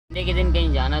Sunday के दिन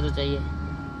कहीं जाना तो चाहिए,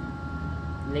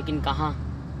 लेकिन कहाँ।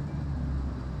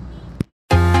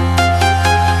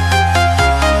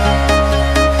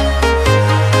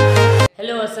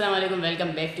 हेलो अस्सलाम वालेकुम,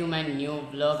 welcome back to my new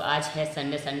blog. आज है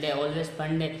संडे ऑलवेज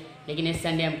फंडे, लेकिन इस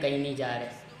संडे हम कहीं नहीं जा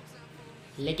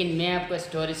रहे। लेकिन मैं आपको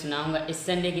स्टोरी सुनाऊंगा इस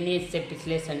संडे की नहीं, इससे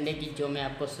पिछले संडे की, जो मैं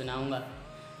आपको सुनाऊंगा।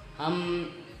 हम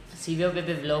सीवीओ पे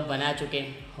भी व्लॉग बना चुके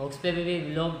हैं, हॉक्स पे भी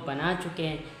व्लॉग बना चुके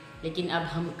हैं, लेकिन अब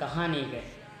हम कहाँ नहीं गए।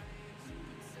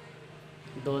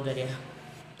 दो दरिया।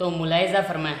 तो मुलाहिजा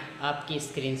फरमाएं आपकी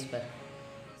स्क्रीन पर।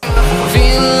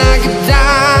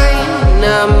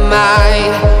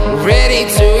 Ready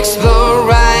to explore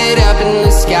right up in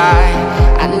the sky.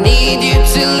 I need you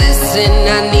to listen,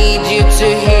 I need you to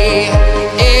hear,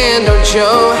 and don't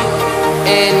show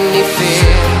any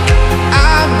fear.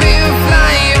 I've been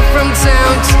flying from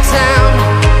town to town,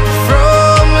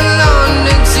 from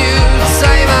London to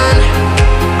Taiwan.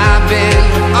 I've been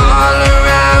all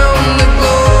around the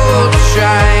globe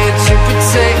trying to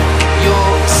protect your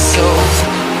soul.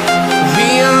 We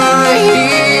are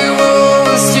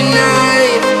heroes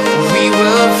tonight, we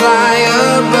will fly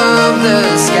above the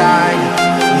sky.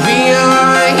 We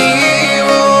are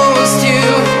heroes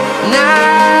tonight,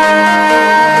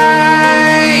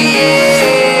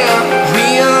 yeah. We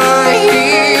are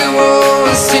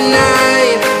heroes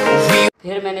tonight.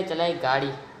 फिर मैंने चलाई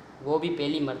गाड़ी, वो भी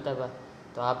पहली मर्तबा,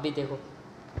 तो आप भी देखो।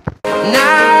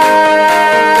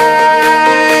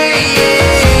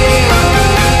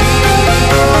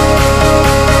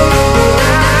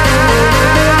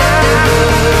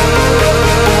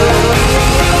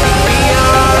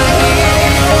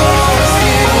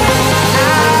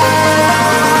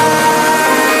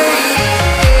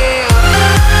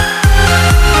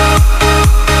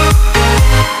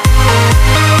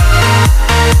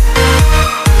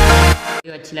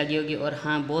 अच्छी लगी होगी। और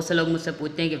हाँ, बहुत से लोग मुझसे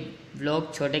पूछते हैं कि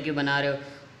व्लॉग छोटे क्यों बना रहे हो।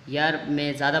 यार,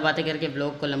 मैं ज़्यादा बातें करके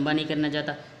व्लॉग को लंबा नहीं करना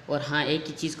चाहता। और हाँ, एक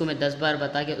ही चीज़ को मैं 10 बार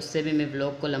बता के उससे भी मैं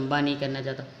व्लॉग को लंबा नहीं करना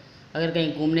चाहता। अगर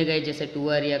कहीं घूमने गए, जैसे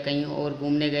टूर या कहीं और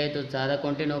घूमने गए, तो ज़्यादा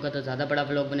कंटेंट होगा, तो ज़्यादा बड़ा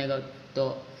व्लॉग बनेगा। तो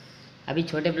अभी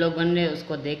छोटे व्लॉग बन रहे हैं,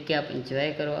 उसको देख के आप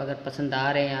इंजॉय करो। अगर पसंद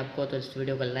आ रहे हैं आपको तो इस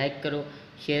वीडियो को लाइक करो,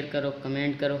 शेयर करो,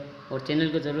 कमेंट करो, और चैनल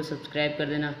को ज़रूर सब्सक्राइब कर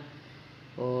देना।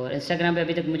 और इंस्टाग्राम पे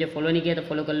अभी तक मुझे फॉलो नहीं किया तो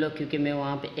फॉलो कर लो, क्योंकि मैं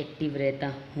वहाँ पे एक्टिव रहता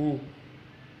हूँ।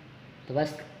 तो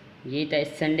बस यही था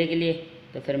इस संडे के लिए।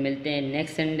 तो फिर मिलते हैं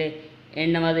नेक्स्ट संडे।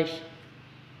 एंड नवाजिश।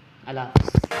 अल्लाह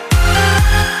हाफ़िज़।